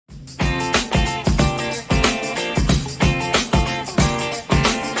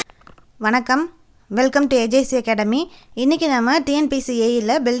வணக்கம் welcome to AJC academy. இன்றைக்கி நம்ம TNPSC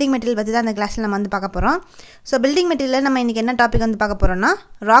ஏயில் பில்டிங் மெட்டீரியல் பற்றி தான் அந்த கிளாஸில் நம்ம வந்து பார்க்க போகிறோம். ஸோ பில்டிங் மெட்டீரியலில் நம்ம இன்றைக்கி என்ன டாபிக் வந்து பார்க்க போகிறோம்னா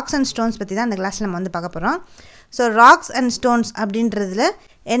ராக்ஸ் அண்ட் ஸ்டோன்ஸ் பற்றி தான் அந்த கிளாஸில் நம்ம வந்து பார்க்க போகிறோம். ஸோ ராக்ஸ் அண்ட் ஸ்டோன்ஸ் அப்படின்றதுல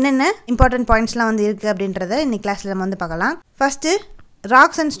என்னென்ன இம்பார்ட்டன்ட் பாயிண்ட்ஸ்லாம் வந்து இருக்குது அப்படின்றத இன்றைக்கி கிளாஸில் நம்ம வந்து பார்க்கலாம். ஃபஸ்ட்டு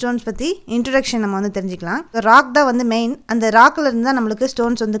ராக்ஸ் அண்ட் ஸ்டோன்ஸ் பற்றி இன்ட்ரடக்ஷன் நம்ம வந்து தெரிஞ்சுக்கலாம். ராக் தான் வந்து மெயின். அந்த ராக்கில் இருந்து தான் நம்மளுக்கு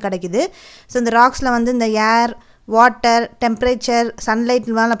ஸ்டோன்ஸ் வந்து கிடைக்குது. ஸோ இந்த ராக்ஸில் வந்து இந்த ஏர், வாட்டர், டெம்பரேச்சர், சன்லைட்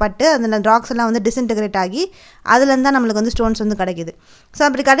மேலே பட்டு அந்த ராக்ஸ் எல்லாம் வந்து டிஸ்இன்டகிரேட் ஆகி அதுலேருந்து தான் நம்மளுக்கு வந்து ஸ்டோன்ஸ் வந்து கிடைக்குது. ஸோ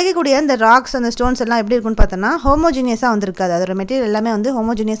அப்படி கிடைக்கக்கூடிய இந்த ராக்ஸ் அந்த ஸ்டோன்ஸ் எல்லாம் எப்படி இருக்குன்னு பார்த்தோன்னா ஹோமோஜினியஸாக வந்துருக்காது. அதோட மெட்டீரியல் எல்லாமே வந்து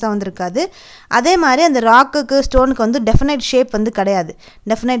ஹோமோஜினியஸாக வந்துருக்காது. அதே மாதிரி அந்த ராக்குக்கு ஸ்டோனுக்கு வந்து டெஃபினைட் ஷேப் வந்து கிடையாது.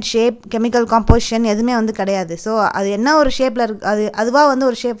 டெஃபினைட் ஷேப், கெமிக்கல் காம்போசிஷன் எதுவுமே வந்து கிடையாது. ஸோ அது என்ன ஒரு ஷேப்பில் இருக்கு, அதுவாக வந்து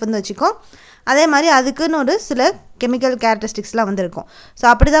ஒரு ஷேப் வந்து வச்சுக்கும். அதே மாதிரி அதுக்குன்னு ஒரு சில கெமிக்கல் கேரக்டரிஸ்டிக்ஸ்லாம் வந்து இருக்கும். ஸோ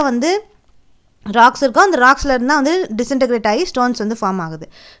அப்படி தான் வந்து ராக்ஸ் இருக்கும். அந்த ராக்ஸில் இருந்தால் வந்து டிஸ்இன்டகிரேட் ஆகி ஸ்டோன்ஸ் வந்து ஃபார்ம் ஆகுது.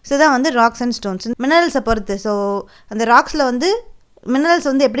 ஸோ இதான் வந்து ராக்ஸ் அண்ட் ஸ்டோன்ஸ். மினரல்ஸை பொறுத்து, ஸோ அந்த ராக்ஸில் வந்து மினரல்ஸ்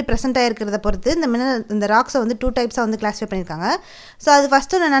வந்து எப்படி ப்ரெசென்ட் ஆகிருக்கிறத பொறுத்து இந்த ராக்ஸை வந்து 2 டைப்ஸாக வந்து கிளாஸிஃபை பண்ணியிருக்காங்க. ஸோ அது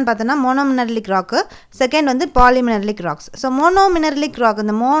ஃபஸ்ட்டு என்னென்னு பார்த்தோன்னா மோனோமினரலிக் ராக்கு, செகண்ட் வந்து பாலிமினரலிக் ராக்ஸ். ஸோ மோனோமினரலிக் ராக்,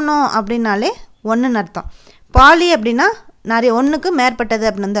 இந்த மோனோ அப்படின்னாலே ஒன்றுன்னு அர்த்தம், பாலி அப்படின்னா நிறைய, ஒன்றுக்கு மேற்பட்டது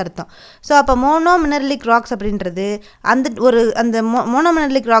அப்படின்னு வந்து அர்த்தம். ஸோ அப்போ மோனோமினரலிக் ராக்ஸ் அப்படின்றது அந்த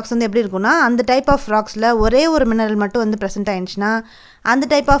மோனோமினரலிக் ராக்ஸ் வந்து எப்படி இருக்குன்னா, அந்த டைப் ஆஃப் ராக்ஸில் ஒரே ஒரு மினரல் மட்டும் வந்து ப்ரெசென்ட் ஆயிடுச்சுன்னா அந்த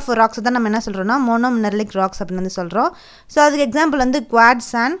டைப் ஆஃப் ராக்ஸ் தான் நம்ம என்ன சொல்கிறோம்னா மோனோமினரலிக் ராக்ஸ் அப்படின்னு வந்து சொல்கிறோம். ஸோ அதுக்கு எக்ஸாம்பிள் வந்து quad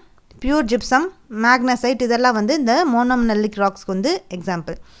sand, pure gypsum, magnesite, இதெல்லாம் வந்து இந்த மோனோமினரலிக் ராக்ஸ்க்கு வந்து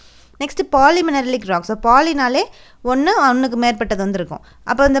எக்ஸாம்பிள். Next பாலிமினரலிக் rocks. ஸோ பாலினாலே ஒன்றுக்கு மேற்பட்டது வந்து இருக்கும்.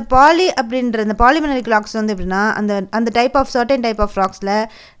 அப்போ இந்த பாலி அப்படின்ற இந்த பாலிமினரலிக் ராக்ஸ் வந்து எப்படின்னா அந்த type of certain type of ராக்ஸில்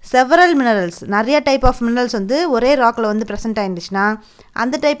several minerals, நிறைய டைப் ஆஃப் மினரல்ஸ் வந்து ஒரே ராக்கில் வந்து ப்ரெசென்ட் ஆகிருந்துச்சுன்னா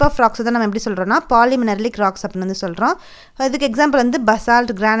அந்த டைப் ஆஃப் ராக்ஸ் தான் நம்ம எப்படி சொல்கிறோம்னா பாலிமினரலிக் ராக்ஸ் அப்படின்னு வந்து சொல்கிறோம். இதுக்கு எக்ஸாம்பிள் வந்து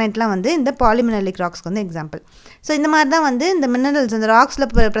பசால்ட், கிரானைட்லாம் வந்து இந்த பாலிமினரலிக் ராக்ஸ்க்கு வந்து எக்ஸாம்பிள். ஸோ இந்த மாதிரி தான் வந்து இந்த மினரல்ஸ், இந்த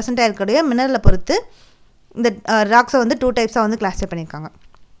ராக்ஸில் ப்ரெசென்ட் ஆகிருக்கக்கூடிய மினரலை பொறுத்து இந்த ராக்ஸை வந்து 2 டைப்ஸாக வந்து கிளாஸிஃபை பண்ணியிருக்காங்க.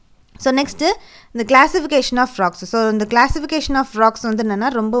 ஸோ நெக்ஸ்ட்டு இந்த கிளாஸிஃபிகேஷன் ஆஃப் ராக்ஸ். ஸோ இந்த கிளாஸிஃபிகேஷன் ஆஃப் ராக்ஸ் வந்து என்னென்னா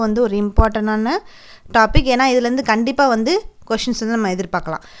ரொம்ப வந்து ஒரு இம்பார்ட்டண்டான டாபிக். ஏன்னா இதுலேருந்து கண்டிப்பாக வந்து கொஷின்ஸ் வந்து நம்ம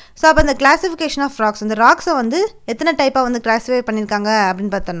எதிர்பார்க்கலாம். ஸோ அப்போ இந்த கிளாஸிஃபிகேஷன் ஆஃப் ராக்ஸ், இந்த ராக்ஸை வந்து எத்தனை டைப்பாக வந்து கிளாஸிஃபை பண்ணியிருக்காங்க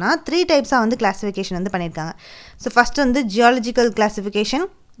அப்படின்னு பார்த்தோம்னா 3 டைப்ஸாக வந்து கிளாஸிஃபிகேஷன் வந்து பண்ணியிருக்காங்க. ஸோ ஃபஸ்ட்டு வந்து geological classification,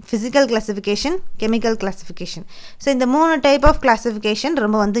 physical classification, chemical classification. So இந்த 3 டைப் ஆஃப் கிளாஸிஃபிகேஷன்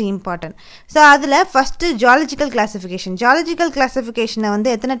ரொம்ப வந்து இம்பார்ட்டன்ட். ஸோ அதில் ஃபஸ்ட்டு ஜியாலஜிக்கல் கிளாஸிஃபிகேஷன். ஜியாலஜிக்கல் கிளாஸிஃபிகேஷனை வந்து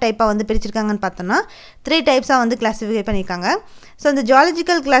எத்தனை டைப்பாக வந்து பிரிச்சிருக்காங்கன்னு பார்த்தோன்னா 3 டைப்ஸாக வந்து கிளாஸிஃபை பண்ணியிருக்காங்க. ஸோ இந்த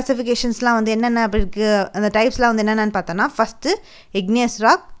ஜியாலஜிக்கல் கிளாஸிஃபிகேஷன்ஸ்லாம் வந்து என்னென்ன அப்படி இருக்குது, அந்த டைப்ஸ்லாம் வந்து என்னென்னு பார்த்தோன்னா first igneous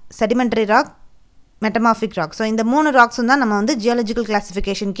rock, sedimentary rock, metamorphic rock. So இந்த 3 ராக்ஸும் தான் நம்ம வந்து ஜியாலஜிக்கல்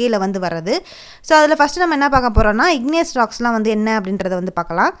கிளாஸிஃபிகேஷன் கீழே வந்து வர்றது. ஸோ அதில் ஃபஸ்ட்டு நம்ம என்ன பார்க்க போகிறோம்னா இக்னியஸ் ராக்ஸ்லாம் வந்து என்ன அப்படின்றத வந்து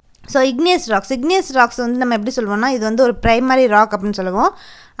பார்க்கலாம். ஸோ இக்னியஸ் ராக்ஸ் வந்து நம்ம எப்படி சொல்லுவோம்னா இது வந்து ஒரு பிரைமரி ராக் அப்படின்னு சொல்லுவோம்.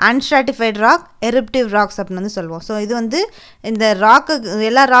 அன்ஸ்ட்ராட்டிஃபைட் ராக், எரிப்டிவ் ராக்ஸ் அப்படின்னு வந்து சொல்லுவோம். ஸோ இது வந்து இந்த ராக்கு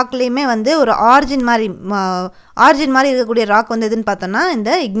எல்லா ராக்லேயுமே வந்து ஒரு ஆரிஜின் மாதிரி இருக்கக்கூடிய ராக் வந்து எதுன்னு பார்த்தோன்னா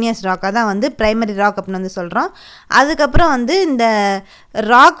இந்த இக்னியஸ் ராக், அதான் வந்து பிரைமரி ராக் அப்படின்னு வந்து சொல்கிறோம். அதுக்கப்புறம் வந்து இந்த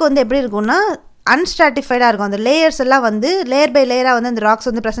ராக் வந்து எப்படி இருக்கும்னா அன்ஸ்ட்ராட்டிஃபைடாக இருக்கும். அந்த லேயர்ஸ் எல்லாம் வந்து லேயர் பை லேயராக வந்து அந்த ராக்ஸ்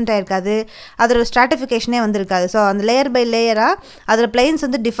வந்து ப்ரெசென்ட் ஆகிருக்காது, அதோட ஸ்ட்ராட்டிஃபிகேஷனே வந்து இருக்காது. ஸோ அந்த லேயர் பை லேயராக அதோட பிளைன்ஸ்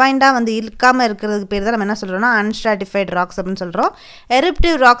வந்து டிஃபைன்டாக வந்து இருக்காமல் இருக்கிறதுக்கு பேர் தான் நம்ம என்ன சொல்கிறோம்னா அன்ஸ்ட்ராட்டிஃபைட் ராக்ஸ் அப்படின்னு சொல்கிறோம்.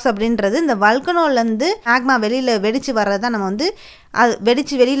 எரிப்டிவ் ராக்ஸ் அப்படின்றது இந்த வல்கனோலேருந்து மேக்மா வெளியில் வெடித்து வர்றது தான் நம்ம வந்து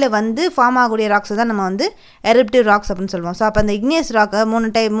வெடித்து வெளியில் வந்து ஃபார்ம் ஆகக்கூடிய ராக்ஸ் தான் நம்ம வந்து எரிப்டிவ் ராக்ஸ் அப்படின்னு சொல்லுவோம். ஸோ அப்போ அந்த இக்னியஸ் ராக்கை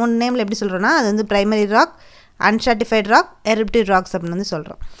 3 நேமில் எப்படி சொல்கிறோன்னா அது வந்து பிரைமரி ராக், அன்ஸ்ட்ராட்டிஃபைட் ராக், எரிப்டிவ் ராக்ஸ் அப்படின்னு வந்து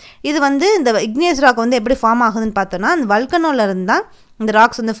சொல்கிறோம். இது வந்து இந்த இக்னியஸ் ராக் வந்து எப்படி ஃபார்ம் ஆகுதுன்னு பார்த்தோன்னா அந்த வல்கனோவில் இருந்தால் இந்த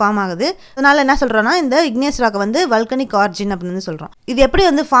ராக்ஸ் வந்து ஃபார்ம் ஆகுது. அதனால் என்ன சொல்கிறோன்னா இந்த இக்னியஸ் ராக்கை வந்து வல்கனிக் ஆரிஜின் அப்படின்னு வந்து சொல்கிறோம். இது எப்படி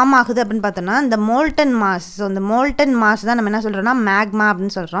வந்து ஃபார்ம் ஆகுது அப்படின்னு பார்த்தோன்னா இந்த மோல்டன் மாஸ். ஸோ இந்த மோல்டன் மாஸ் தான் நம்ம என்ன சொல்கிறோன்னா மேக்மா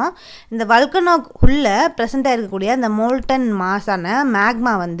அப்படின்னு சொல்கிறோம். இந்த வல்கனோக்குள்ளே ப்ரெசென்ட் ஆகிருக்கக்கூடிய இந்த மோல்டன் மாஸான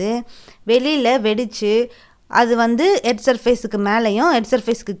மேக்மா வந்து வெளியில் வெடித்து அது வந்து எர்த் சர்ஃபேஸுக்கு மேலேயும் எர்த்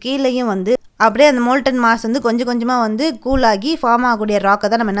சர்ஃபேஸுக்கு கீழேயும் வந்து அப்படியே அந்த மோல்டன் மாஸ் வந்து கொஞ்சம் கொஞ்சமாக வந்து கூலாகி ஃபார்ம் ஆகக்கூடிய ராக்கை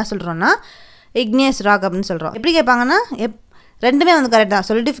தான் நம்ம என்ன சொல்கிறோன்னா இக்னியஸ் ராக் அப்படின்னு சொல்கிறோம். எப்படி கேட்பாங்கன்னா ரெண்டுமே வந்து கரெக்ட் தான்.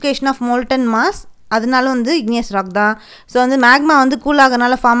 சொலிடிஃபிகேஷன் ஆஃப் மோல்டன் மாஸ் அதனாலும் வந்து இக்னியஸ் ராக் தான். ஸோ வந்து மேக்மா வந்து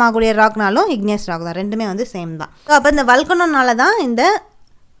கூலாகனால ஃபார்ம் ஆகக்கூடிய ராக்னாலும் இக்னியஸ் ராக் தான். ரெண்டுமே வந்து சேம் தான். ஸோ அப்போ இந்த வல்கனோனால தான் இந்த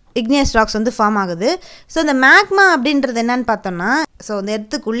இக்னியஸ் ராக்ஸ் வந்து ஃபார்ம் ஆகுது. ஸோ இந்த மேக்மா அப்படின்றது என்னன்னு பார்த்தோம்னா ஸோ இந்த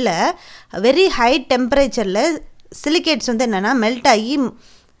எர்த்துக்குள்ளே வெரி ஹை டெம்பரேச்சரில் சிலிகேட்ஸ் வந்து என்னென்னா மெல்ட் ஆகி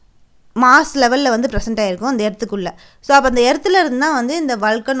மாஸ் லெவலில் வந்து ப்ரெசென்ட் ஆகிருக்கும் அந்த எர்த்துக்குள்ளே. ஸோ அப்போ அந்த எர்த்தில் இருந்தால் வந்து இந்த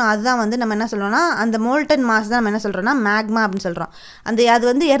வல்கன் அதுதான் வந்து நம்ம என்ன சொல்கிறோம்னா அந்த மோல்டன் மாஸ் தான் நம்ம என்ன சொல்கிறோம்னா மேக்மா அப்படின்னு சொல்கிறோம். அது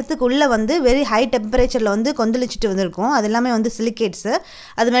வந்து எர்த்துக்குள்ளே வந்து வெரி ஹை டெம்பரேச்சரில் வந்து கொந்தளிச்சிட்டு வந்திருக்கும். அது எல்லாமே வந்து சிலிகேட்ஸு.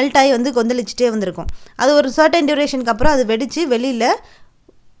 அது மெல்ட் ஆகி வந்து கொந்தளிச்சிட்டே வந்திருக்கும். அது ஒரு சர்டன் டியூரேஷனுக்கு அப்புறம் அது வெடித்து வெளியில்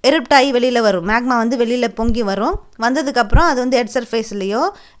எரிப்ட் ஆகி வெளியில் வரும். மேக்மா வந்து வெளியில் பொங்கி வரும். வந்ததுக்கப்புறம் அது வந்து எர்த் சர்ஃபேஸ்லேயோ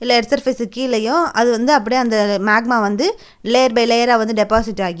இல்லை எர்த் சர்ஃபேஸுக்கு கீழேயோ அது வந்து அப்படியே அந்த மேக்மா வந்து லேயர் பை லேயராக வந்து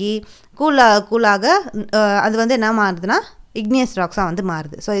டெபாசிட் ஆகி கூலாக அது வந்து என்ன மாறுதுன்னா இக்னியஸ் ராக்ஸாக வந்து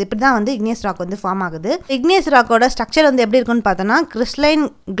மாறுது. ஸோ இப்படி தான் வந்து இக்னியஸ் ராக் வந்து ஃபார்ம் ஆகுது. இக்னியஸ் ராக்கோட ஸ்ட்ரக்சர் வந்து எப்படி இருக்குன்னு பார்த்தோன்னா கிறிஸ்டலைன்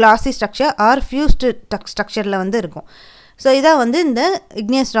கிளாசி ஸ்ட்ரக்சர் ஆர் ஃபியூஸ்டு ஸ்ட்ரக்சரில் வந்து இருக்கும். ஸோ இதான் வந்து இந்த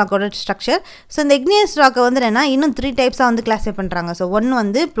இக்னியஸ் ராக்கோட ஸ்ட்ரக்சர். ஸோ இந்த இக்னியஸ் ராக்கை வந்து என்னென்னா இன்னும் 3 டைப்ஸாக வந்து கிளாஸிஃபை பண்ணுறாங்க. ஸோ ஒன்று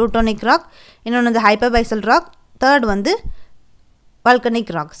வந்து ப்ளூட்டோனிக் ராக், இன்னொன்று வந்து ஹைப்பர்பைசல் ராக், தேர்ட் வந்து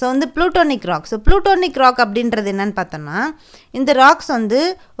வால்கனிக் ராக். ஸோ வந்து ப்ளூட்டோனிக் ராக் அப்படின்றது என்னன்னு பார்த்தோன்னா இந்த ராக்ஸ் வந்து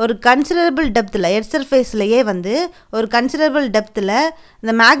ஒரு கன்சிடரபிள் டெப்த்தில் எர்த் சர்ஃபேஸ்லேயே வந்து ஒரு கன்சிடரபிள் டெப்த்தில்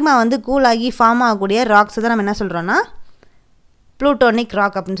இந்த மேக்மா வந்து கூலாகி ஃபார்ம் ஆகக்கூடிய ராக்ஸ் தான் நம்ம என்ன சொல்கிறோன்னா ப்ளூட்டோனிக்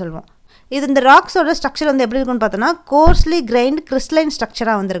ராக் அப்படின்னு சொல்லுவோம். இந்த ராக்ஸோட ஸ்ட்ரக்சர் வந்து எப்படி இருக்குன்னு பார்த்தோன்னா கோர்ஸ்லி கிரைண்ட் கிறிஸ்டலைன்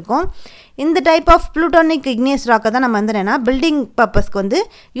ஸ்ட்ரக்சராக வந்திருக்கும். இந்த டைப் ஆஃப் ப்ளூட்டோனிக் இக்னியஸ் ராக்கை தான் நம்ம வந்து என்னென்னா பில்டிங் பர்பஸ்க்கு வந்து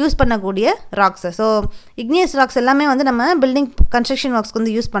யூஸ் பண்ணக்கூடிய ராக்ஸு. ஸோ இக்னியஸ் ராக்ஸ் எல்லாமே வந்து நம்ம பில்டிங் கன்ஸ்ட்ரக்ஷன் ஒர்க்ஸ்க்கு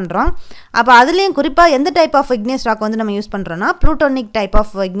வந்து யூஸ் பண்ணுறோம். அப்போ அதுலேயும் குறிப்பாக எந்த டைப் ஆஃப் இக்னியஸ் ராக் வந்து நம்ம யூஸ் பண்ணுறோன்னா ப்ளூட்டோனிக் டைப்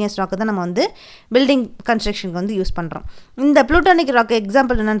ஆஃப் இக்னியஸ் ராக்கு தான் நம்ம வந்து பில்டிங் கன்ஸ்ட்ரக்ஷனுக்கு வந்து யூஸ் பண்ணுறோம். இந்த ப்ளூட்டோனிக் ராக்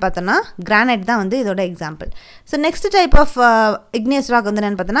எக்ஸாம்பிள் என்னென்னு பார்த்தோன்னா கிரானைட் தான் வந்து இதோட example. So next type of igneous rock வந்து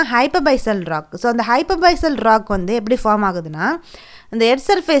என்னென்னு பார்த்தோன்னா ஹைப்பர்பைசல் ராக். ஸோ அந்த ஹைப்பர்பைசல் ராக் வந்து எப்படி ஃபார்ம் ஆகுதுன்னா இந்த எர்த்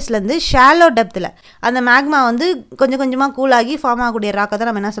சர்ஃபேஸ்லேருந்து ஷாலோ டெப்த்தில் அந்த மேக்மா வந்து கொஞ்சம் கொஞ்சமாக கூலாகி ஃபார்ம் ஆகக்கூடிய ராக்கை தான்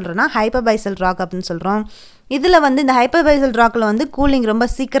நம்ம என்ன சொல்கிறோன்னா ஹைப்பர்பைசல் ராக் அப்படின்னு சொல்கிறோம். இதில் வந்து இந்த ஹைப்பர்பைசல் ராக்கில் வந்து கூலிங் ரொம்ப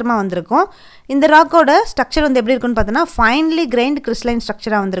சீக்கிரமாக வந்திருக்கும். இந்த ராக்கோட ஸ்ட்ரக்சர் வந்து எப்படி இருக்குன்னு பார்த்தோன்னா ஃபைன்லி கிரைண்ட் கிறிஸ்டலைன்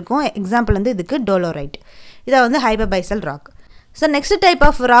ஸ்ட்ரக்சராக வந்திருக்கும். எக்ஸாம்பிள் வந்து இதுக்கு டோலோரைட். இதை வந்து ஹைப்பர்பைசல் rock. So next type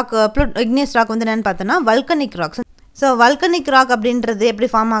of rock igneous rock வந்து என்னென்னு பார்த்தோன்னா volcanic rock. So volcanic rock அப்படின்றது எப்படி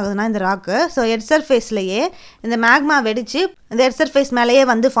ஃபார்ம் ஆகுதுன்னா இந்த ராக்கு எர்த் சர்ஃபேஸ்லேயே இந்த மேக்மா வெடித்து இந்த எர்த் சர்ஃபேஸ் மேலேயே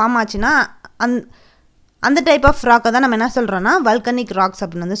வந்து ஃபார்ம் ஆச்சுன்னா அந்த டைப் ஆஃப் ராக்கை தான் நம்ம என்ன சொல்கிறோன்னா வல்கனிக் ராக்ஸ்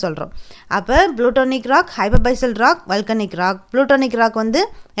அப்படின்னு வந்து சொல்கிறோம். அப்போ plutonic rock, ஹைப்பர்பைசல் rock, volcanic rock. Plutonic rock வந்து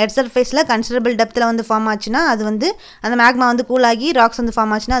எர்த் சர்ஃபேஸில் கன்சிடரபிள் டெப்த்தில் வந்து ஃபார்ம் ஆச்சுன்னா அது வந்து அந்த மேக்மா வந்து கூலாகி ராக்ஸ் வந்து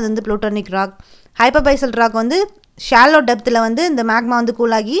ஃபார்ம் ஆச்சுன்னா அது வந்து ப்ளூட்டோனிக் ராக். ஹைப்பர்பைசல் ராக் வந்து ஷாலோ டெப்த்தில் வந்து இந்த மேக்மா வந்து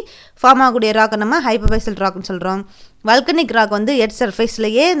கூலாகி ஃபார்ம் ஆகக்கூடிய ராக்கை நம்ம ஹைப்பர்பைசல் ராக்னு சொல்கிறோம். வல்கனிக் ராக் வந்து எர்த்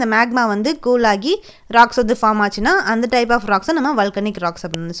சர்ஃபேஸ்லேயே இந்த மேக்மா வந்து கூலாகி ராக்ஸ் வந்து ஃபார்ம் ஆச்சுன்னா அந்த டைப் ஆஃப் ராக்ஸை நம்ம வல்கனிக் ராக்ஸ்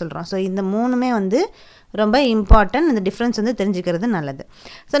அப்படின்னு சொல்கிறோம். ஸோ இந்த மூணுமே வந்து ரொம்ப இம்பார்ட்டன்ட். இந்த டிஃப்ரென்ஸ் வந்து தெரிஞ்சுக்கிறது நல்லது.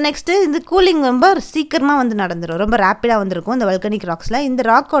 ஸோ நெக்ஸ்ட்டு இந்த கூலிங் ரொம்ப சீக்கிரமாக வந்து நடந்துடும், ரொம்ப ரேப்பிடாக வந்திருக்கும் இந்த வல்கனிக் ராக்ஸில். இந்த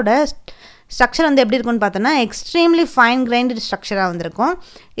ராக்கோட ஸ்ட்ரக்சர் வந்து எப்படி இருக்குன்னு பார்த்தோன்னா எக்ஸ்ட்ரீம்லி ஃபைன் கிரைண்டட் ஸ்ட்ரக்சராக வந்திருக்கும்.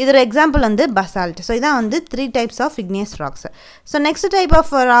 இதோட எக்ஸாம்பிள் வந்து பசால்ட். ஸோ இதான் வந்து 3 types of igneous rocks. So next type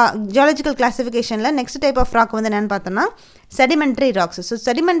of geological கிளாசிஃபிகேஷனில் next type of rock வந்து என்னென்னு பார்த்தோன்னா sedimentary rocks. So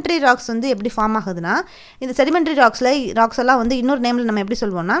sedimentary rocks வந்து எப்படி ஃபார்ம் ஆகுதுன்னா இந்த செடிமெண்ட்ரி ராக்ஸ் எல்லாம் வந்து இன்னொரு நேமில் நம்ம எப்படி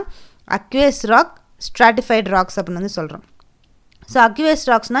சொல்லுவோம்னா அக்யூயஸ் ராக், ஸ்ட்ராட்டிஃபைட் ராக்ஸ் அப்படின்னு வந்து சொல்கிறோம். ஸோ அக்யூயஸ்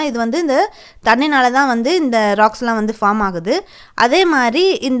ராக்ஸ்னால் இது வந்து இந்த தண்ணினால தான் வந்து இந்த ராக்ஸ்லாம் வந்து ஃபார்ம் ஆகுது. அதே மாதிரி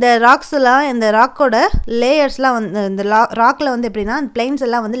இந்த ராக்ஸ்லாம் இந்த ராக்கோட லேயர்ஸ்லாம் வந்து இந்த ராக்கில் வந்து எப்படின்னா பிளைன்ஸ்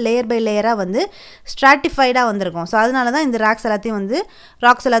எல்லாம் வந்து லேயர் பை லேயராக வந்து ஸ்ட்ராட்டிஃபைடாக வந்திருக்கும். ஸோ அதனால தான் இந்த ராக்ஸ்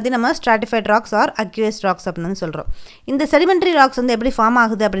எல்லாத்தையும் நம்ம ஸ்ட்ராட்டிஃபைட் ராக்ஸ் ஆர் அக்யூயஸ் ராக்ஸ் அப்படின்னு சொல்கிறோம். இந்த செடிமெண்ட்ரி ராக்ஸ் வந்து எப்படி ஃபார்ம்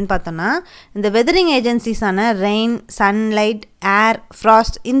ஆகுது அப்படின்னு பார்த்தோன்னா இந்த வெதரிங் ஏஜென்சிஸான ரெயின், சன்லைட், ஏர்,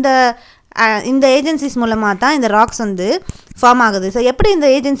 ஃப்ராஸ்ட் இந்த ஏஜென்சிஸ் மூலமாக தான் இந்த ராக்ஸ் வந்து ஃபார்ம் ஆகுது. ஸோ எப்படி இந்த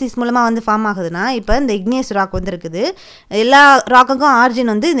ஏஜென்சிஸ் மூலமாக வந்து ஃபார்ம் ஆகுதுன்னா இப்போ இந்த இக்னியஸ் ராக் வந்து இருக்குது. எல்லா ராக்குக்கும்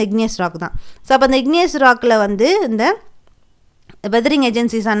ஆரிஜின் வந்து இந்த இக்னியஸ் ராக் தான். ஸோ அப்போ இந்த இக்னியஸ் ராக்கில் வந்து இந்த வெதரிங்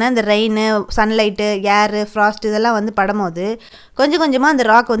ஏஜென்சிஸான இந்த ரெயின், சன்லைட்டு, ஏர், ஃப்ராஸ்ட் இதெல்லாம் வந்து படும்போது கொஞ்சம் கொஞ்சமாக அந்த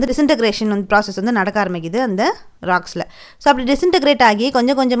ராக் வந்து டிஸ்இன்டகிரேஷன் வந்து ப்ராசஸ் வந்து நடக்க ஆரம்பிக்குது அந்த ராக்ஸில். ஸோ அப்படி டிஸ்இன்டகிரேட் ஆகி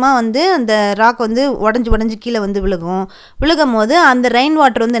கொஞ்சம் கொஞ்சமாக வந்து அந்த ராக் வந்து உடஞ்சி கீழே வந்து விழுகும் போது அந்த ரெயின்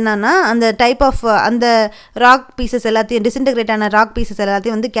வாட்டர் வந்து என்னென்னா அந்த டைப் ஆஃப் அந்த ராக் பீசஸ் எல்லாத்தையும் டிஸ்இன்டகிரேட் ஆன ராக் பீசஸ்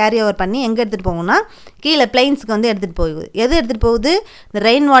எல்லாத்தையும் வந்து கேரி ஓவர் பண்ணி எங்கே எடுத்துகிட்டு போகும்னா கீழே பிளைன்ஸுக்கு வந்து எடுத்துகிட்டு போகுது. எது எடுத்துகிட்டு போகுது? இந்த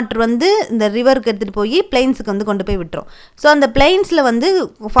ரெயின் வாட்டர் வந்து இந்த ரிவருக்கு எடுத்துகிட்டு போய் பிளைன்ஸுக்கு வந்து கொண்டு போய் விட்டுரும். ஸோ அந்த பிளைன்ஸில் வந்து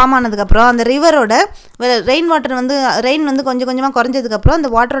ஃபார்ம் ஆனதுக்கப்புறம் அந்த ரிவரோட ரெயின் வந்து கொஞ்சம் கொஞ்சமாக குறைஞ்சதுக்கப்புறம் அந்த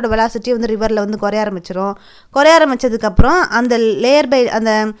வாட்டரோட வெலாசிட்டி வந்து ரிவரில் வந்து குறைய ஆரம்பிச்சதுக்கப்புறம் அந்த லேயர் பை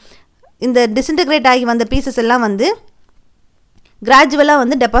இந்த டிஸ்இன்டகிரேட் ஆகி வந்த பீசஸ் எல்லாம் வந்து கிராஜுவலாக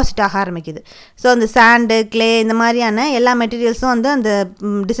வந்து டெபாசிட் ஆக ஆரம்பிக்குது. ஸோ அந்த சாண்டு, கிளே இந்த மாதிரியான எல்லா மெட்டீரியல்ஸும் வந்து அந்த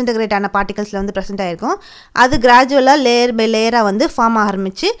டிஸ்இன்டகிரேட் ஆன பார்ட்டிகல்ஸில் வந்து ப்ரெசென்ட் ஆகிருக்கும். அது கிராஜுவலாக லேயர் பை லேயராக வந்து ஃபார்ம் ஆக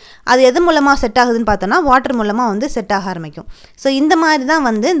ஆரம்பித்து அது எது மூலமாக செட் ஆகுதுன்னு பார்த்தோன்னா வாட்டர் மூலமாக வந்து செட் ஆக ஆரம்பிக்கும். ஸோ இந்த மாதிரி தான்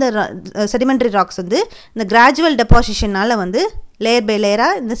வந்து இந்த செடிமெண்ட்ரி ராக்ஸ் வந்து இந்த கிராஜுவல் டெபாசிஷனால் வந்து லேயர் பை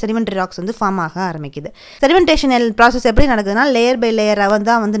லேயராக இந்த செடிமெண்ட்ரி ராக்ஸ் வந்து ஃபார்ம் ஆக ஆரம்பிக்குது. செடிமெண்டேஷன் ப்ராசஸ் எப்படி நடக்குதுன்னா லேயர் பை லேயராக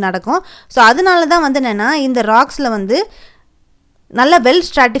தான் வந்து நடக்கும். ஸோ அதனால தான் வந்து என்னென்னா இந்த ராக்ஸில் வந்து நல்லா வெல்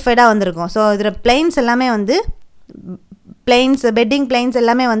ஸ்ட்ராட்டிஃபைடாக வந்திருக்கும். ஸோ இதில் பிளைன்ஸ் எல்லாமே வந்து பெட்டிங் பிளைன்ஸ்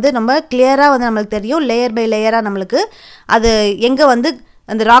எல்லாமே வந்து ரொம்ப கிளியராக வந்து நம்மளுக்கு தெரியும். லேயர் பை லேயராக நம்மளுக்கு அது எங்கே வந்து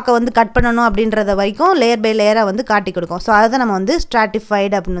அந்த ராக்கை வந்து கட் பண்ணணும் அப்படின்றத வரைக்கும் லேயர் பை லேயராக வந்து காட்டி கொடுக்கும். ஸோ அதை தான் நம்ம வந்து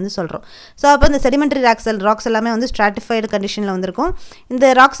ஸ்ட்ராட்டிஃபைடு அப்படின்னு வந்து சொல்கிறோம். ஸோ அப்போ இந்த செடிமெண்ட்ரி ராக்ஸ் எல்லாமே வந்து ஸ்ட்ராட்டிஃபைடு கண்டிஷனில் வந்திருக்கும். இந்த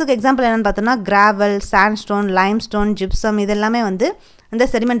ராக்ஸுக்கு எக்ஸாம்பிள் என்னென்னு பார்த்தோன்னா கிராவல், சாண்ட்ஸ்டோன், லைம்ஸ்டோன், ஜிப்சம் இதெல்லாமே வந்து இந்த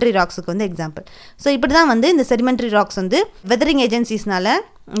செடிமெண்ட்ரி ராக்ஸுக்கு வந்து எக்ஸாம்பிள். ஸோ இப்படி தான் வந்து இந்த செடிமெண்ட்ரி ராக்ஸ் வந்து வெதரிங் ஏஜென்சிஸ்னால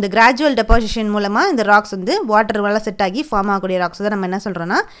இந்த கிராஜுவல் டெபாசிஷன் மூலமாக இந்த ராக்ஸ் வந்து வாட்டர் மேலே செட் ஆகி ஃபார்ம் ஆகக்கூடிய ராக்ஸ் தான் நம்ம என்ன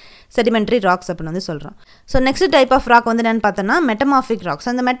சொல்கிறோன்னா செடிமெண்ட்ரி ராக்ஸ் அப்படின்னு வந்து சொல்கிறோம். So next type of rock வந்து என்னென்னு பார்த்தோன்னா மெட்டமார்பிக் ராக்ஸ்.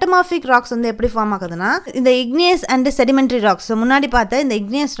 அந்த மெட்டமார்பிக் ராக்ஸ் வந்து எப்படி ஃபார்ம் ஆகுதுன்னா இந்த igneous and sedimentary rocks. So முன்னாடி பார்த்த இந்த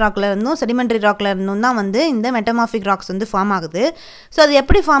இக்னியஸ் ராக்ல இருந்தும் செடிமெண்ட்ரி ராக்ல இருந்தும் தான் வந்து இந்த மெட்டமார்பிக் ராக்ஸ் வந்து ஃபார்ம் ஆகுது. ஸோ அது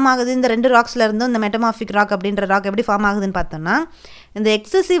எப்படி ஃபார்ம் ஆகுது, இந்த ரெண்டு ராக்ஸ்ல இருந்தும் இந்த மெட்டமார்பிக் ராக் அப்படின்ற ராக் எப்படி ஃபார்ம் ஆகுதுன்னு பார்த்தோன்னா இந்த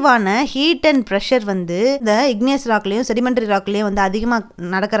எக்ஸசிவான ஹீட் அண்ட் ப்ரெஷர் வந்து இந்த இக்னியஸ் ராக்லேயும் செடிமெண்ட்ரி ராக்லேயும் வந்து அதிகமாக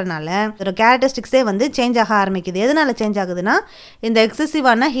நடக்கிறனால ஒரு கேரக்டரிஸ்டிக்ஸே வந்து சேஞ்ச் ஆக ஆரம்பிக்குது. எதனால சேஞ்ச் ஆகுதுன்னா இந்த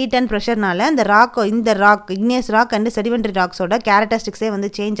எக்ஸசிவான ஹீட் அண்ட் ப்ரெஷர்னால இந்த rock igneous rock and sedimentary ராக்ஸோட கேரக்டரிஸ்டிக்ஸே வந்து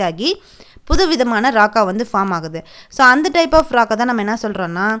சேஞ்ச் ஆகி புது விதமான ராக்காக வந்து ஃபார்ம் ஆகுது. ஸோ அந்த டைப் ஆஃப் ராக்கை தான் நம்ம என்ன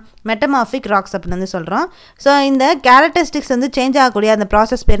சொல்கிறோன்னா மெட்டமார்பிக் ராக்ஸ் அப்படின்னு வந்து சொல்கிறோம். ஸோ இந்த கேரக்டரிஸ்டிக்ஸ் வந்து சேஞ்ச் ஆகக்கூடிய அந்த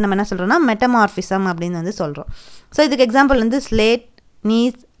ப்ராசஸ் பேர் நம்ம என்ன சொல்கிறோன்னா மெட்டமார்பிசம் அப்படின்னு வந்து சொல்கிறோம். ஸோ இதுக்கு எக்ஸாம்பிள் வந்து ஸ்லேட்,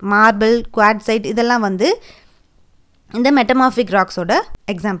 நீஸ், மார்பிள், குவாட்சைட் இதெல்லாம் வந்து இந்த மெட்டமார்பிக் ராக்ஸோட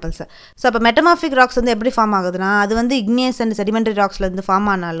எக்ஸாம்பிள்ஸ். ஸோ அப்போ மெட்டமார்பிக் ராக்ஸ் வந்து எப்படி ஃபார்ம் ஆகுதுன்னா அது வந்து இக்னியஸ் அண்ட் செடிமெண்ட்ரி ராக்ஸில் இருந்து ஃபார்ம்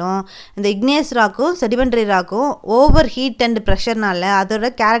ஆனாலும் இந்த igneous ராக்கும் sedimentary ராக்கும் over heat and ப்ரெஷர்னால அதோட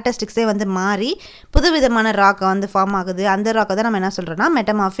கேரக்டரிஸ்டிக்ஸே வந்து மாறி புதுவிதமான ராக்கை வந்து ஃபார்ம் ஆகுது. அந்த ராக்கை தான் நம்ம என்ன சொல்கிறோன்னா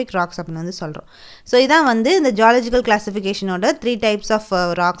மெட்டமார்பிக் ராக்ஸ் அப்படின்னு வந்து சொல்கிறோம். ஸோ இதான் வந்து இந்த geological கிளாசிஃபிகேஷனோட 3 types of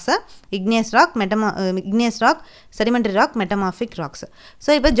ராக்ஸை igneous rock, sedimentary rock, metamorphic rocks. So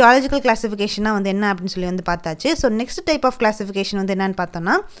இப்போ ஜியாலஜிக்கல் கிளாசிஃபிகேஷனாக வந்து என்ன அப்படின்னு சொல்லி வந்து பார்த்தாச்சு. So next type of classification வந்து என்னன்னு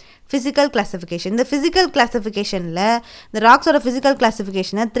பார்த்தோம்னா ஃபிசிக்கல் கிளாசிஃபிகேஷன். இந்த ஃபிசிக்கல் கிளாசிஃபிகேஷனில் இந்த ராக்ஸோட ஃபிசிக்கல்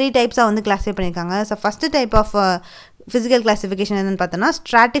கிளாசிஃபிகேஷனை 3 டைப்ஸாக வந்து கிளாஸிஃபை பண்ணியிருக்காங்க. So first type of physical classification என்னென்னு பார்த்தோன்னா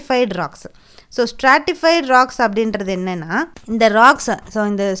stratified rocks. So stratified rocks அப்படின்றது என்னென்னா இந்த ராக்ஸ்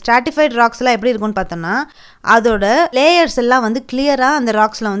இந்த ஸ்ட்ராட்டிஃபைடு ராக்ஸ்லாம் எப்படி இருக்குன்னு பார்த்தோன்னா அதோட லேயர்ஸ் எல்லாம் வந்து கிளியராக அந்த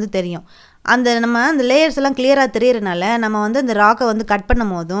ராக்ஸில் வந்து தெரியும். அந்த லேயர்ஸ் எல்லாம் கிளியராக தெரியறனால நம்ம வந்து அந்த ராக்கை வந்து கட்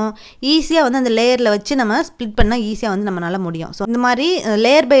பண்ணும் போதும் ஈஸியாக வந்து அந்த லேயரில் வச்சு நம்ம ஸ்ப்ளிட் பண்ண ஈஸியாக வந்து நம்மளால முடியும். ஸோ இந்த மாதிரி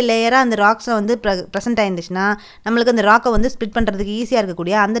லேயர் பை லேயராக அந்த ராக்ஸை வந்து ப்ரெசென்ட் ஆயிருந்துச்சுன்னா நம்மளுக்கு அந்த ராக்கை வந்து ஸ்ப்ளிட் பண்ணுறதுக்கு ஈஸியாக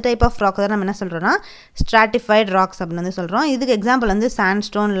இருக்கக்கூடிய அந்த டைப் ஆஃப் ராக் தான் நம்ம என்ன சொல்கிறோன்னா ஸ்ட்ராட்டிஃபைடு ராக்ஸ் அப்படின்னு வந்து சொல்கிறோம். இதுக்கு எக்ஸாம்பிள் வந்து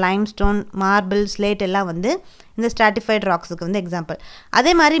சாண்ட்ஸ்டோன், லைம்ஸ்டோன், மார்பிள், ஸ்லேட் எல்லாம் வந்து இந்த ஸ்ட்ராட்டிஃபைடு ராக்ஸுக்கு வந்து எக்ஸாம்பிள்.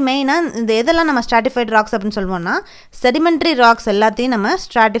 அதே மாதிரி மெயினாக இந்த எதெல்லாம் நம்ம ஸ்ட்ராட்டிஃபைடு ராக்ஸ் அப்படின்னு சொல்லுவோம்னா செடிமெண்ட்ரி ராக்ஸ் எல்லாத்தையும் நம்ம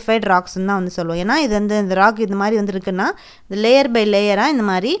ஸ்ட்ராட்டிஃபைடு ராக்ஸ்ன்னு தான் வந்து சொல்லுவோம். ஏன்னா இது வந்து இந்த ராக் இந்த மாதிரி வந்து இருக்குன்னா இந்த லேயர் பை லேயராக இந்த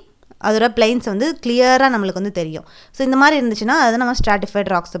மாதிரி அதோட பிளைன்ஸ் வந்து கிளியராக நம்மளுக்கு வந்து தெரியும். ஸோ இந்த மாதிரி இருந்துச்சுன்னா அதை நம்ம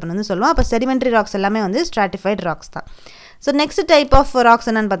ஸ்ட்ராட்டிஃபைடு ராக்ஸ் அப்படின்னு வந்து சொல்லுவோம். அப்போ செடிமெண்ட்ரி ராக்ஸ் எல்லாமே வந்து ஸ்ட்ராட்டிஃபைடு ராக்ஸ் தான். So next type of rocks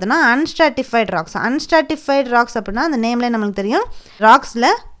என்னென்னு பார்த்தோன்னா அன்ஸ்ட்ராட்டிஃபைடு ராக்ஸ். அன்ஸ்ட்ராட்டிஃபைடு ராக்ஸ் அப்படின்னா அந்த நேம்லேயே நம்மளுக்கு தெரியும் ராக்ஸில்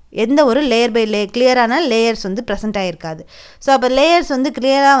எந்த ஒரு லேயர் பை கிளியரான லேயர்ஸ் வந்து ப்ரெசென்ட் ஆகிருக்காது. ஸோ அப்போ லேயர்ஸ் வந்து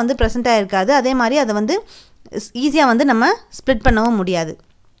கிளியராக வந்து ப்ரெசென்ட் ஆகிருக்காது. அதே மாதிரி அதை வந்து ஈஸியாக வந்து நம்ம ஸ்ப்ளிட் பண்ணவும் முடியாது.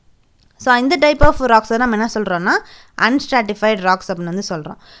 ஸோ இந்த டைப் ஆஃப் ராக்ஸை நம்ம என்ன சொல்கிறோன்னா அன்ஸ்ட்ராட்டிஃபைடு ராக்ஸ் அப்படின்னு வந்து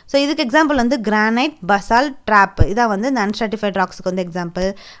சொல்கிறோம். ஸோ இதுக்கு எக்ஸாம்பிள் வந்து கிரானைட், பசால்ட், ட்ராப் இதான் வந்து இந்த அன்ஸ்ட்ராட்டிஃபைடு ராக்ஸுக்கு வந்து எக்ஸாம்பிள்.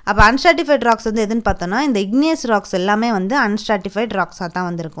 அப்போ அன்ஸ்ட்ராட்டிஃபைடு ராக்ஸ் வந்து எதுன்னு பார்த்தோன்னா இந்த இக்னியஸ் ராக்ஸ் எல்லாமே வந்து அன்ஸ்ட்ராட்டிஃபைடு ராக்ஸாக தான்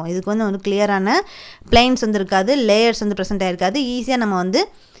வந்திருக்கும். இதுக்கு வந்து கிளியரான பிளைன்ஸ் வந்து இருக்காது, லேயர்ஸ் வந்து ப்ரெசென்ட் ஆகிருக்காது, ஈஸியாக நம்ம வந்து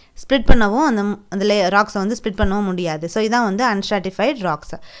ஸ்ப்ளிட் பண்ணவும் அந்த ராக்ஸை வந்து ஸ்ப்ளிட் பண்ணவும் முடியாது. ஸோ இதான் வந்து அன்ஸ்ட்ராட்டிஃபைடு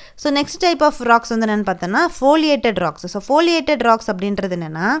rocks. So next type of rocks வந்து என்னென்னு பார்த்தோன்னா foliated rocks. So foliated rocks அப்படின்றது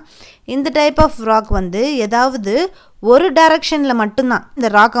என்னென்னா இந்த டைப் ஆஃப் ராக் வந்து ஏதாவது ஒரு டைரக்ஷனில் மட்டும்தான் இந்த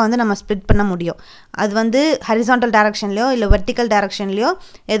ராக்கை வந்து நம்ம ஸ்ப்ளிட் பண்ண முடியும். அது வந்து ஹரிசாண்டல் டைரக்ஷன்லையோ இல்லை வெர்டிக்கல் டைரக்ஷன்லையோ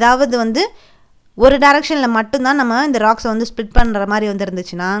ஏதாவது வந்து ஒரு டைரக்ஷனில் மட்டும்தான் நம்ம இந்த ராக்ஸை வந்து ஸ்ப்ளிட் பண்ணுற மாதிரி வந்து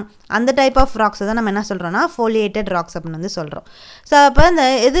இருந்துச்சுன்னா அந்த டைப் ஆஃப் ராக்ஸை தான் நம்ம என்ன சொல்கிறோன்னா ஃபோலியேட்டட் ராக்ஸ் அப்படின்னு வந்து சொல்கிறோம். ஸோ அப்போ இந்த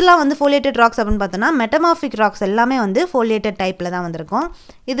இதெல்லாம் வந்து ஃபோலியேட்டட் ராக்ஸ் அப்படின்னு பார்த்தோன்னா மெட்டமார்பிக் ராக்ஸ் எல்லாமே வந்து ஃபோலியேட்டட் டைப்பில் தான் வந்திருக்கும்.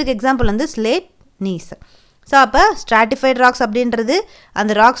 இதுக்கு எக்ஸாம்பிள் வந்து ஸ்லேட், நீஸ். ஸோ அப்போ ஸ்ட்ராட்டிஃபைடு ராக்ஸ் அப்படின்றது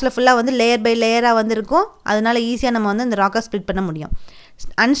அந்த ராக்ஸில் ஃபுல்லாக வந்து லேயர் பை லேயராக வந்து இருக்கும். அதனால ஈஸியாக நம்ம வந்து அந்த ராக்கை ஸ்ப்ளிட் பண்ண முடியும்.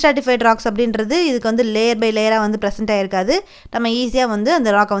 அன்ஸ்ட்ராட்டிஃபைட் ராக்ஸ் அப்படின்றது இதுக்கு வந்து லேயர் பை லேயராக வந்து ப்ரெசென்ட் ஆகிருக்காது, நம்ம ஈஸியாக வந்து அந்த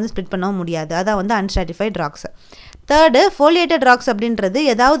ராக்கை வந்து ஸ்ப்ளிட் பண்ணவும் முடியாது, அதான் வந்து அன்ஸ்ட்ராட்டிஃபைட் ராக்ஸ். தேர்டு ஃபோலியேட்டட் ராக்ஸ் அப்படின்றது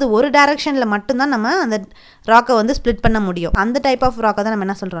ஏதாவது ஒரு டைரக்ஷனில் மட்டும்தான் நம்ம அந்த ராக்கை வந்து ஸ்ப்ளிட் பண்ண முடியும், அந்த டைப் ஆஃப் ராக்கை தான் நம்ம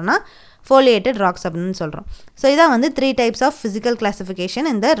என்ன சொல்கிறோம்னா ஃபோலியேட்டட் ராக்ஸ் அப்படின்னு சொல்கிறோம். ஸோ இதான் வந்து 3 டைப்ஸ் ஆஃப் ஃபிசிக்கல் கிளாஸிஃபிகேஷன்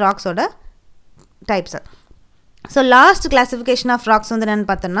இந்த ராக்ஸோட types. So last classification of rocks வந்து என்னென்னு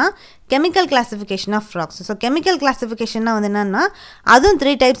பார்த்தோம்னா chemical classification of rocks. So chemical கிளாஸிஃபிகேஷன்னா வந்து என்னென்னா அதுவும்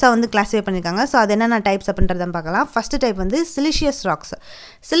 3 டைப்ஸாக வந்து கிளாஸிஃபை பண்ணியிருக்காங்க. ஸோ அது என்னென்ன டைப்ஸ் அப்படின்றத பார்க்கலாம். ஃபஸ்ட்டு டைப் வந்து சிலிஷியஸ் ராக்ஸ்.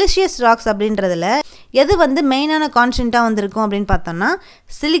 சிலிஷியஸ் ராக்ஸ் அப்படின்றதுல எது வந்து மெயினான கான்ஸ்டன்ட்டாக வந்துருக்கும் அப்படின்னு பார்த்தோம்னா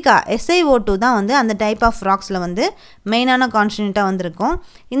சிலிக்கா SiO2 தான் வந்து அந்த டைப் ஆஃப் ராக்ஸில் வந்து மெயினான கான்ஸ்டன்ட்டாக வந்திருக்கும்.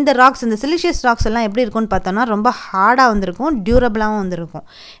 இந்த ராக்ஸ் இந்த சிலிஷியஸ் ராக்ஸ் எல்லாம் எப்படி இருக்கும்னு பார்த்தோம்னா ரொம்ப ஹார்டாக வந்திருக்கும், டியூரபிளாகவும் வந்திருக்கும்.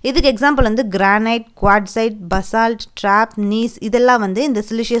 இதுக்கு எக்ஸாம்பிள் வந்து granite, quartzite, Basalt, drop, knees இதெல்லாம் வந்து இந்த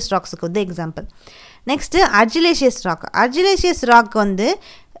சிலிஷியஸ் ராக்ஸுக்கு வந்து எக்ஸாம்பிள். Next அர்ஜிலேஷியஸ் rock. அர்ஜிலேஷியஸ் ராக் வந்து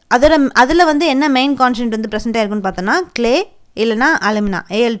அதில் வந்து என்ன மெயின் கான்ஸ்டன்ட் வந்து ப்ரெசென்ட் ஆயிருக்குன்னு பார்த்தோன்னா கிளே இல்லைனா அலுமினா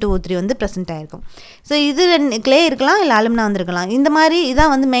Al2O3 வந்து ப்ரெசென்ட் ஆகிருக்கும். ஸோ இது கிளே இருக்கலாம் இல்லை அலுமினா வந்துருக்கலாம். இந்த மாதிரி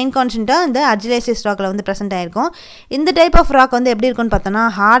இதான் வந்து மெயின் கான்ஸ்டன்ட்டாக இந்த அர்ஜிலேஷியஸ் ராக்கில் வந்து ப்ரெசென்ட் ஆகிருக்கும். இந்த டைப் ஆஃப் ராக் வந்து எப்படி இருக்குன்னு பார்த்தோன்னா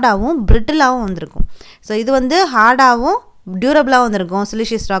ஹார்டாகவும் பிரிட்டிலாகவும் வந்திருக்கும். ஸோ இது வந்து ஹார்டாகவும் டியூரபிளாகவும் வந்திருக்கும்.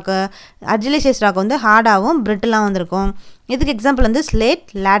 சிலிஷியஸ் ராக்கு அர்ஜிலேஷியஸ் ராக் வந்து ஹார்டாகவும் பிரிட்டிலாகவும் வந்திருக்கும். இதுக்கு எக்ஸாம்பிள் வந்து ஸ்லேட்,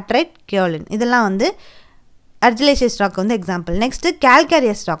 லேட்ரைட், கியோலின் இதெல்லாம் வந்து அர்ஜிலேஷியஸ் ராக் வந்து example. Next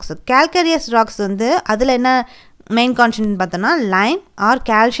calcareous rocks. Calcareous rocks வந்து அதில் என்ன மெயின் கான்ஸ்டன்ட் பார்த்தோன்னா லைம் ஆர்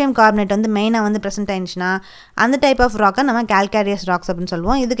கால்சியம் கார்பனேட் வந்து மெயினாக வந்து ப்ரெசென்ட் ஆயிடுச்சுன்னா அந்த டைப் ஆஃப் ராக்கை நம்ம கால்கேரியஸ் ராக்ஸ் அப்படின்னு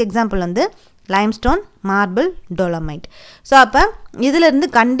சொல்லுவோம். இதுக்கு எக்ஸாம்பிள் வந்து லைம்ஸ்டோன், மார்பிள், டோலமைட். ஸோ அப்போ இதிலேருந்து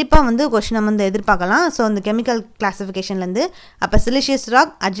கண்டிப்பாக வந்து கொஷின் நம்ம வந்து எதிர்பார்க்கலாம். ஸோ இந்த கெமிக்கல் கிளாஸிஃபிகேஷன்லேருந்து அப்போ siliceous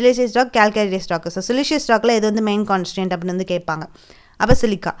rock, அர்ஜிலேஷியஸ் rock, calcareous rock. So siliceous ராக்கில் எது வந்து மெயின் கான்ஸ்டன்ட் அப்படின்னு வந்து கேட்பாங்க. அப்போ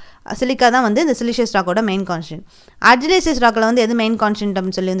சிலிக்கா தான் வந்து இந்த சிலிஷியஸ் ராக்கோட மெயின் கான்ஸ்டன்ட். அர்ஜிலேஷியஸ் ராக்கில் வந்து எது மெயின் கான்ஸ்டன்ட்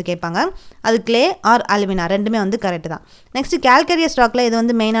அப்படின்னு சொல்லி வந்து கேட்பாங்க. அது கிளே ஆர் அலுமினா ரெண்டுமே வந்து கரெக்ட் தான். நெக்ஸ்ட் கால்கேரியஸ் ராக்கில் இது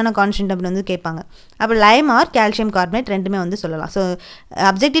வந்து மெயினான கான்ஸ்டன்ட் அப்படின்னு வந்து கேட்பாங்க. அப்போ லைம் ஆர் கால்சியம் கார்பனேட் ரெண்டுமே வந்து சொல்லலாம். ஸோ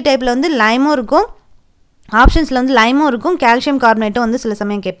அப்ஜெக்டிவ் டைப்பில் வந்து லைமும் இருக்கும், ஆப்ஷன்ஸில் வந்து லைமும் இருக்கும், கால்சியம் கார்பனேட்டும் வந்து சில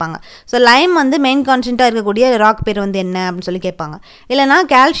சமயம் கேட்பாங்க. ஸோ லைம் வந்து மெயின் கான்ஸ்டன்ட்டாக இருக்கக்கூடிய ராக் பேர் வந்து என்ன அப்படின்னு சொல்லி கேட்பாங்க. இல்லைனா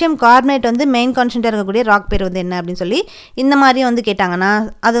கால்சியம் கார்பனேட் வந்து மெயின் கான்ஸ்டன்ட்டாக இருக்கக்கூடிய ராக் பேர் வந்து என்ன அப்படின்னு சொல்லி இந்த மாதிரி வந்து கேட்டாங்கன்னா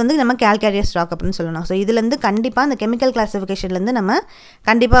அது வந்து நம்ம கால்கேரியஸ் ராக் அப்படின்னு சொல்லணும். ஸோ இதுலேருந்து கண்டிப்பாக இந்த கெமிக்கல் கிளாஸிஃபிகேஷன்லேருந்து நம்ம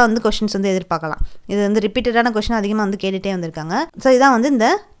கண்டிப்பாக வந்து கொஷின்ஸ் வந்து எதிர்பார்க்கலாம். இது வந்து ரிப்பீட்டடான கொஷின் அதிகமாக வந்து கேட்டுகிட்டே வந்திருக்காங்க. ஸோ இதான் வந்து இந்த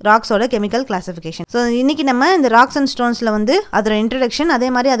ராக்ஸோட கெமிக்கல் கிளாஸிஃபிகேஷன். ஸோ இன்றைக்கி நம்ம இந்த ராக்ஸ் அண்ட் ஸ்டோன்ஸில் வந்து அதோட இன்ட்ரடக்ஷன் அதே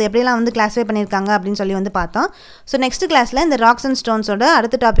மாதிரி அது எப்படிலாம் வந்து கிளாஸிஃபை பண்ணியிருக்காங்க அப்படின்னு சொல்லி வந்து பார்த்தோம். ஸோ நெக்ஸ்ட் கிளாஸில் இந்த ராக்ஸ் அண்ட் ஸ்டோன்ஸோட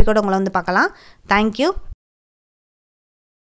அடுத்த டாப்பிக்கோட உங்களை வந்து பார்க்கலாம். தேங்க்யூ.